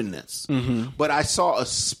not good in this. Mm-hmm. But I saw a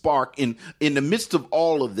spark in the midst of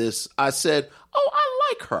all of this. I said, oh, I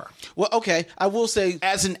like her. Well, okay. I will say,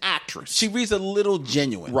 as an actress, she reads a little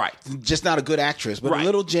genuine. Right. Just not a good actress, but a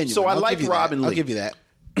little genuine. So I like Robin Lee. I'll give you that.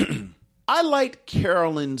 I liked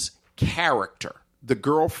Carolyn's character, the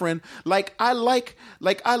girlfriend. I like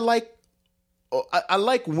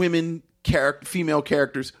women female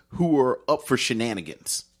characters who are up for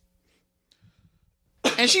shenanigans.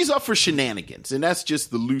 And she's up for shenanigans, and that's just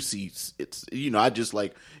the Lucy's. It's I just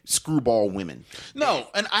like screwball women. No,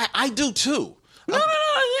 and I do too. No,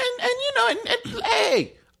 and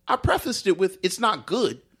hey, I prefaced it with it's not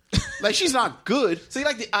good. Like she's not good. So you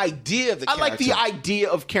like the idea of the character. I like the idea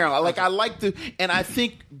of Caroline. And I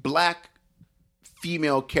think black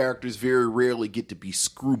female characters very rarely get to be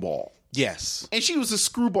screwball. Yes, and she was a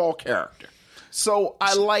screwball character. So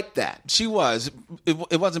I like that. She was.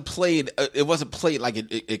 It wasn't played. It wasn't played like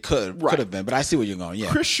it could have been. But I see where you're going. Yeah,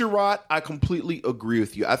 Chris Sherratt, I completely agree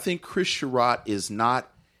with you. I think Chris Sherratt is not.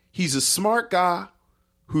 He's a smart guy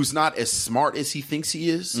who's not as smart as he thinks he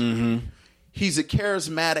is. Mm-hmm. He's a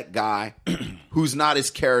charismatic guy who's not as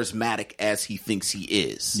charismatic as he thinks he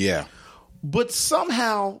is. Yeah, but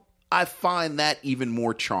somehow I find that even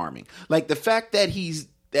more charming. Like the fact that he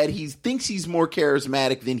thinks he's more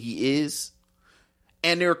charismatic than he is.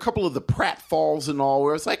 And there are a couple of the pratfalls and all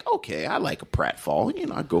where it's like, okay, I like a pratfall.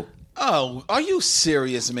 I go, oh, are you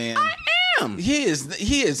serious, man? I am. He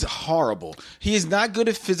is horrible. He is not good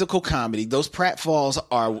at physical comedy. Those pratfalls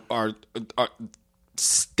are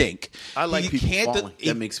stink. I like people falling.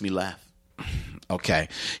 That makes me laugh. Okay.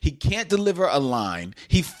 He can't deliver a line.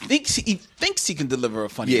 He thinks he can deliver a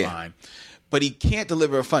funny line, but he can't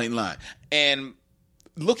deliver a funny line. And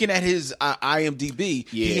looking at his IMDb,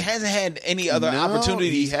 he hasn't had any other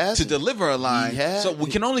opportunity to deliver a line. So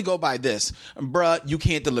we can only go by this. Bruh, you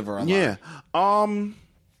can't deliver a line. Yeah. I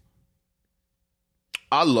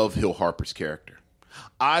love Hill Harper's character.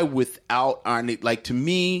 To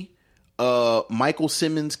me, Michael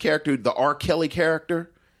Simmons' character, the R. Kelly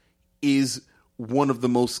character, is one of the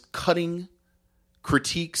most cutting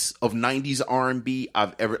critiques of 90s R&B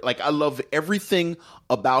I've ever I love everything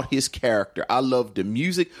about his character. I love the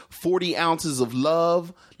music, 40 Ounces of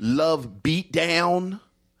Love Beat Down,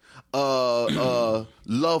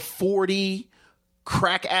 Love 40,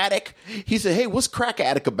 Crack Addict. He said, hey, what's Crack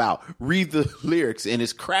Addict about? Read the lyrics. And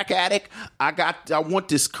it's Crack Addict. I want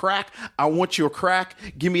this crack. I want your crack.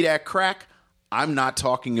 Give me that crack. I'm not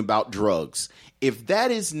talking about drugs. If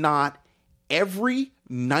that is not every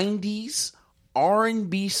 90s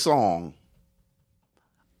R&B song,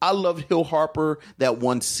 I loved Hill Harper, that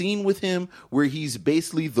one scene with him where he's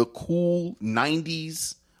basically the cool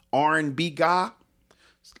 90s R&B guy.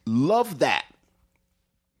 Love that.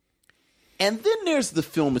 And then there's the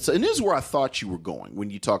film itself. And this is where I thought you were going when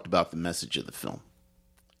you talked about the message of the film.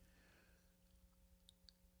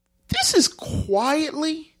 This is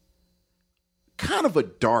quietly kind of a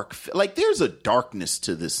dark, there's a darkness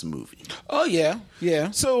to this movie. Oh yeah.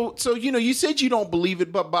 So you said you don't believe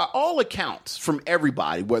it, but by all accounts from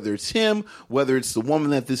everybody, whether it's him, whether it's the woman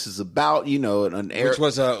that this is about, an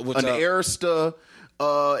Arista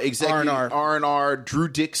executive, R&R, Drew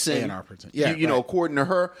Dixon, A&R person. According to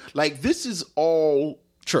her, this is all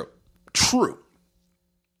true.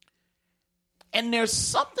 And there's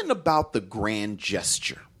something about the grand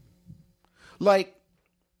gesture,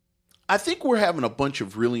 I think we're having a bunch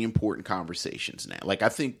of really important conversations now.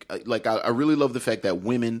 I really love the fact that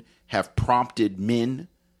women have prompted men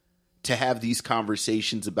to have these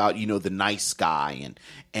conversations about, the nice guy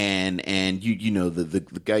and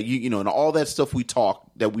the guy, and all that stuff we've talked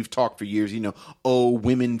for years,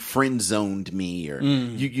 women friend zoned me, or,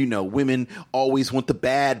 women always want the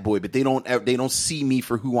bad boy, but they don't see me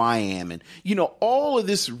for who I am. And, all of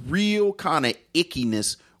this real kind of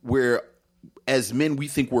ickiness where, as men, we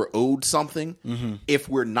think we're owed something if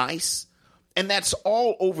we're nice. And that's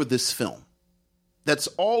all over this film. That's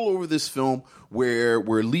all over this film where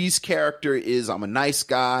Lee's character is, I'm a nice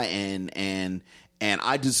guy and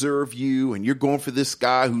I deserve you, and you're going for this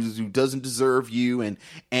guy who doesn't deserve you. And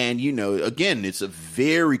again, it's a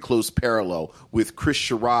very close parallel with Chris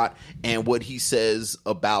Sherratt and what he says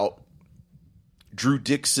about Drew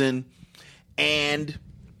Dixon. And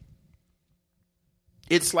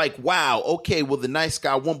it's like, wow, okay, well, the nice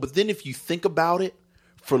guy won. But then if you think about it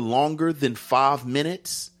for longer than 5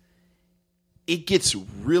 minutes, it gets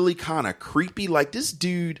really kind of creepy. Like, this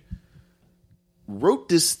dude wrote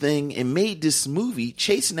this thing and made this movie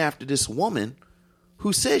chasing after this woman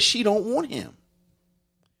who says she don't want him.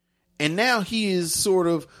 And now he is sort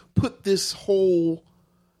of put this whole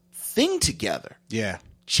thing together. Yeah.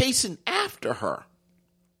 Chasing after her.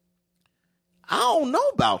 I don't know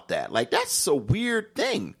about that. That's a weird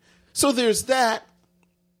thing. So there's that.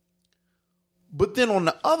 But then on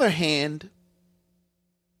the other hand,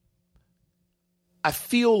 I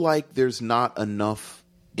feel like there's not enough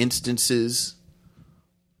instances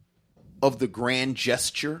of the grand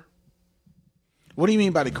gesture. What do you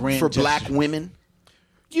mean by the grand for gesture? black women?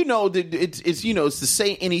 you know, it's it's the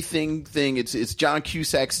say anything thing. It's John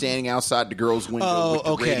Cusack standing outside the girl's window with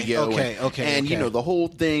the radio. And you know, the whole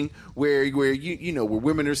thing where where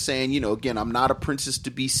women are saying, again, I'm not a princess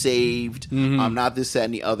to be saved. I'm not this, that,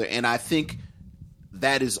 and the other. And I think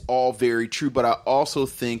that is all very true. But I also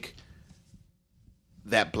think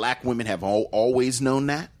that black women have always known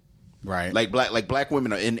that. Right. Like black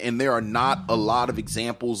women are, and there are not a lot of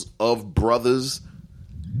examples of brothers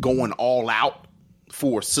going all out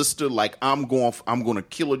for a sister. Like, I'm going to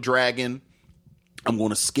kill a dragon. I'm going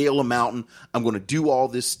to scale a mountain. I'm going to do all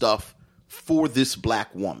this stuff for this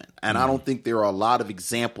black woman. And I don't think there are a lot of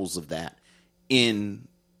examples of that in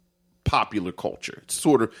popular culture. It's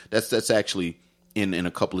sort of, that's actually in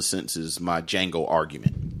a couple of sentences my Django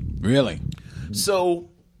argument. Really? So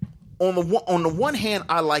on the one hand,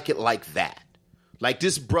 I like it like that. Like,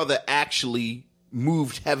 this brother actually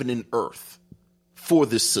moved heaven and earth for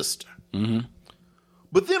this sister.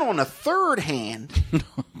 But then on the third hand,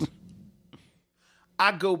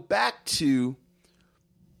 I go back to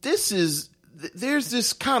there's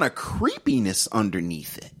this kind of creepiness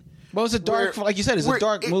underneath it. Well, it's a dark, like you said, it's a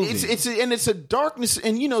dark movie. It's a darkness,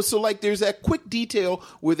 and so like there's that quick detail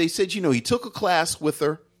where they said, he took a class with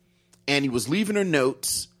her, and he was leaving her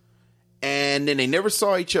notes, and then they never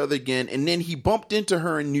saw each other again, and then he bumped into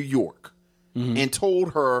her in New York. And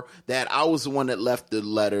told her that I was the one that left the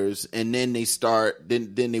letters, and then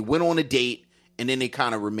then they went on a date, and then they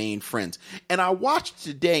kind of remained friends. And I watched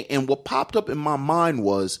today, and what popped up in my mind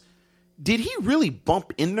was, did he really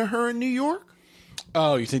bump into her in New York?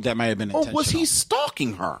 Oh, you think that might have been intentional? Or was he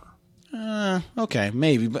stalking her? Okay,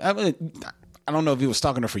 maybe, but I don't know if he was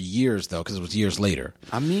stalking her for years though, because it was years later.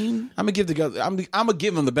 I mean, I'm gonna give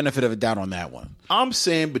him the benefit of the doubt on that one. I'm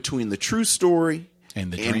saying between the true story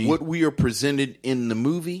and the dream, what we are presented in the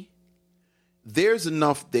movie, there's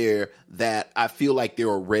enough there that I feel like there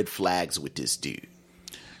are red flags with this dude.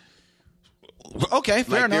 Okay,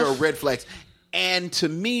 fair enough. There are red flags. And to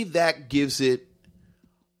me, that gives it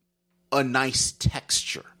a nice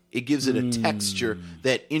texture. It gives it a texture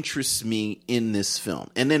that interests me in this film.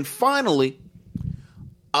 And then finally,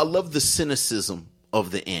 I love the cynicism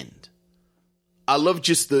of the end. I love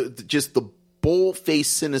just the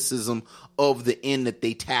bold-faced cynicism of the end that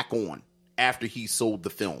they tack on after he sold the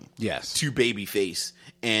film. Yes. To Babyface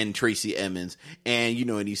and Tracy Edmonds. And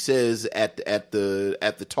and he says at the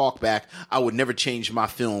talkback, I would never change my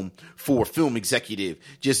film for a film executive.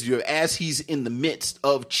 Just as he's in the midst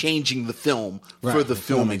of changing the film for the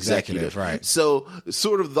film executive. Right. So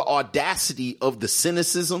sort of the audacity of the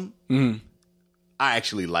cynicism, I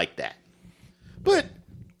actually like that. But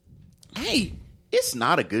hey, it's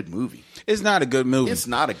not a good movie. It's not a good movie. It's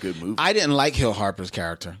not a good movie. I didn't like Hill Harper's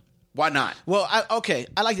character. Why not? Well,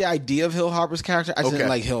 I like the idea of Hill Harper's character. I just didn't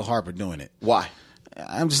like Hill Harper doing it. Why?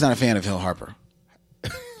 I'm just not a fan of Hill Harper.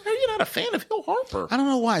 Are you not a fan of Hill Harper? I don't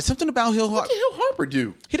know why. Something about Hill Harper. What did Hill Harper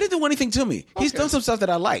do? He didn't do anything to me. He's done some stuff that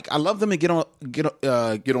I like. I love them and get on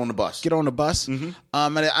the bus. Get on the bus. And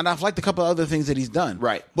I've liked a couple of other things that he's done.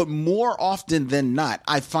 Right. But more often than not,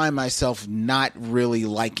 I find myself not really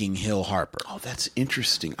liking Hill Harper. Oh, that's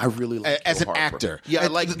interesting. I really like as Hill an Harper. actor. Yeah, I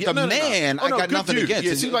like the man. Oh, I got nothing dude. against.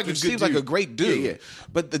 Yeah, seems like a great dude. Yeah.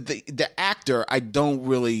 But the actor, I don't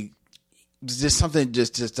really. Just something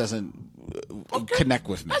just doesn't connect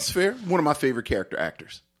with me. That's fair. One of my favorite character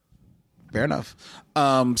actors. Fair enough.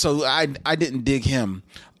 So I didn't dig him.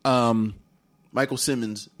 Michael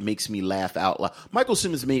Simmons makes me laugh out loud. Michael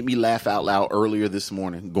Simmons made me laugh out loud earlier this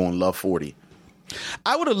morning going Love 40.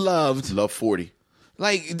 I would have loved Love 40.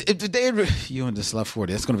 Like if they you and this Love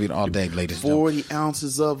 40. That's going to be an all day, ladies. 40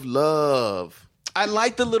 ounces of love. I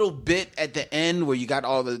like the little bit at the end where you got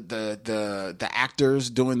all the actors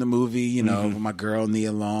doing the movie. My girl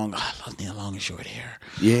Nia Long. Oh, I love Nia Long and short hair.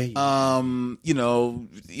 Yeah. They got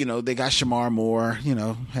Shamar Moore.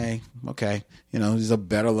 Hey, okay. He's a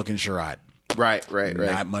better looking Sherrod. Right.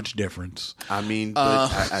 Not much difference. I mean,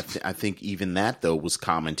 but I think even that though was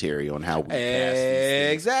commentary on how we cast these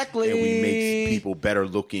things. Exactly. And we make people better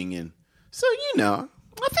looking, and so I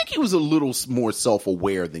think he was a little more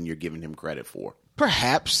self-aware than you're giving him credit for.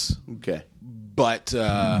 Perhaps. Okay. But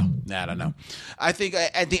I don't know. I think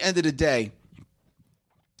at the end of the day,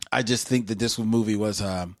 I just think that this movie was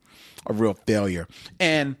a real failure.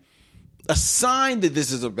 And a sign that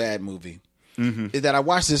this is a bad movie is that I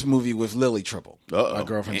watched this movie with Lily Triple, my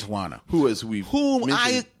girlfriend Tawana. Whom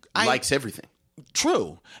I likes everything.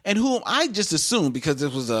 True. And whom I just assumed, because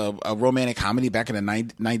this was a romantic comedy back in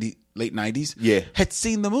the late 90s, had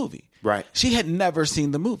seen the movie. Right. She had never seen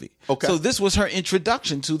the movie. Okay. So this was her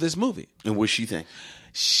introduction to this movie. And what'd she think?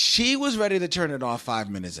 She was ready to turn it off 5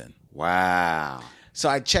 minutes in. Wow. So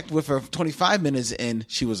I checked with her 25 minutes and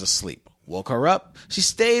she was asleep. Woke her up. She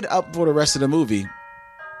stayed up for the rest of the movie.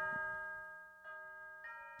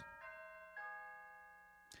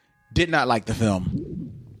 Did not like the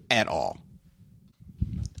film at all.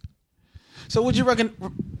 So would you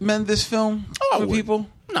recommend this film for people?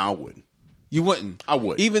 No, I wouldn't. You wouldn't. I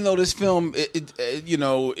would. Even though this film,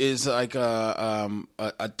 is like a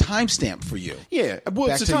timestamp for you. Yeah, well,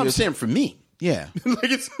 Back it's a to your- timestamp for me. Yeah.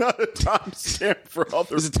 Like, it's not a timestamp for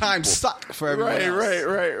other It's a time people. suck for everyone else.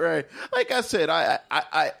 Right. Like I said,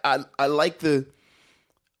 I like the.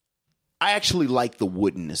 I actually like the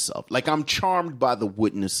woodenness of it. Like, I'm charmed by the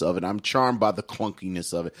woodenness of it. I'm charmed by the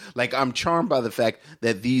clunkiness of it. Like, I'm charmed by the fact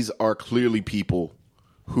that these are clearly people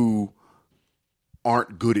who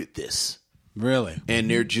aren't good at this. Really?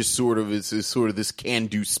 And they're just sort of this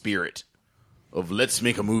can-do spirit of let's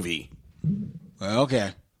make a movie. Well,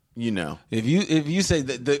 okay. You know. If you say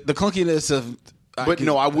that the clunkiness of, I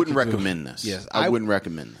wouldn't recommend this. Yes, I wouldn't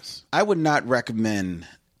recommend this. I would not recommend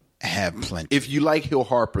Have Plenty. If you like Hill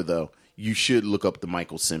Harper, though, you should look up the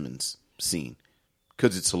Michael Simmons scene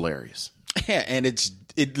because it's hilarious. Yeah, and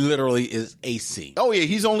it literally is a scene. Oh yeah,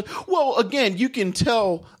 he's only again, you can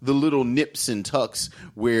tell the little nips and tucks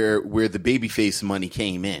where the Babyface money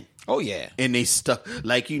came in. Oh yeah, and they stuck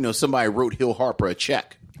somebody wrote Hill Harper a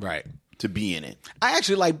check right to be in it. I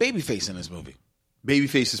actually like Babyface in this movie.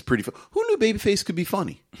 Babyface is pretty. Who knew Babyface could be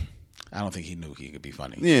funny? I don't think he knew he could be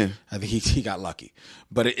funny. Yeah, I think he got lucky,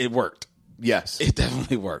 but it worked. Yes, it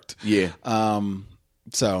definitely worked. Yeah.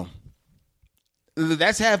 So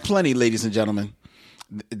that's Have Plenty, ladies and gentlemen.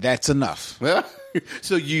 That's enough.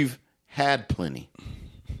 So you've had plenty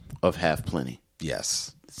of Have Plenty.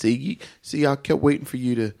 Yes. See, I kept waiting for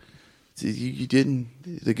you to. You didn't.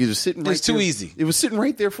 Like, it was sitting. Right It's too there. easy. It was sitting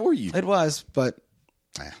right there for you. It was, but.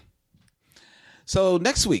 So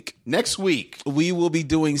next week, we will be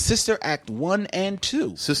doing Sister Act 1 and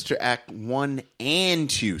 2. Sister Act 1 and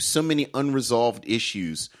 2. So many unresolved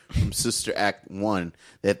issues from Sister Act 1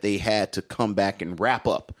 that they had to come back and wrap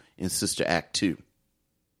up in Sister Act 2.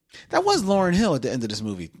 That was Lauryn Hill at the end of this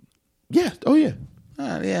movie. Yeah. Oh, yeah.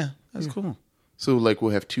 Yeah. That's cool. So, like,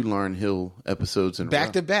 we'll have 2 Lauryn Hill episodes in a row.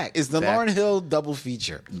 Back to back. It's the Lauryn Hill double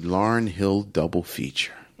feature. Lauryn Hill double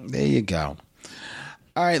feature. There you go.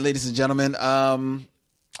 All right, ladies and gentlemen.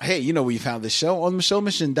 Hey, you know where you found this show? On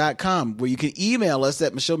MichelleMission.com, where you can email us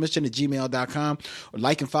at MichelleMission@gmail.com, or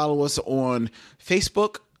like and follow us on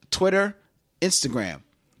Facebook, Twitter, Instagram.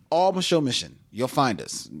 All Michelle Mission. You'll find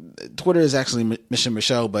us. Twitter is actually Mission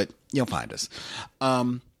Michelle, but you'll find us.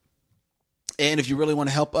 And if you really want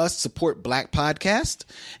to help us support Black Podcast,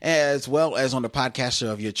 as well as on the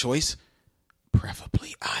podcaster of your choice,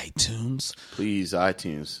 preferably iTunes. Please,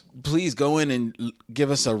 iTunes. Please go in and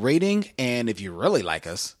give us a rating. And if you really like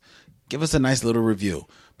us, give us a nice little review.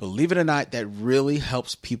 Believe it or not, that really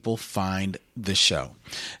helps people find the show.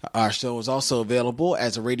 Our show is also available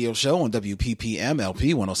as a radio show on WPPM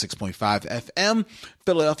LP 106.5 FM,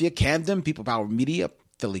 Philadelphia, Camden, People Power Media,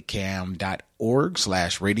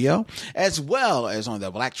 phillycam.org/radio, as well as on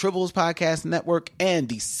the Black Tribbles Podcast Network and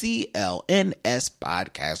the CLNS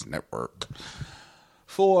Podcast Network.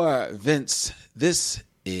 For Vince, this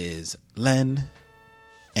is Len,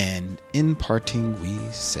 and in parting we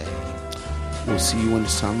say, we'll see you when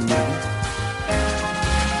it's time to move.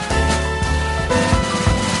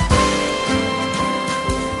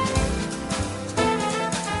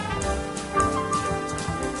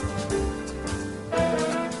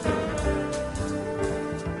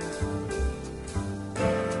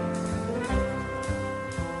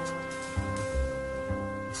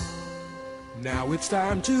 Now it's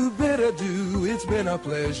time to bid adieu. It's been a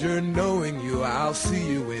pleasure knowing you. I'll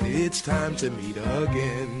see you when it's time to meet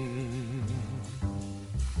again.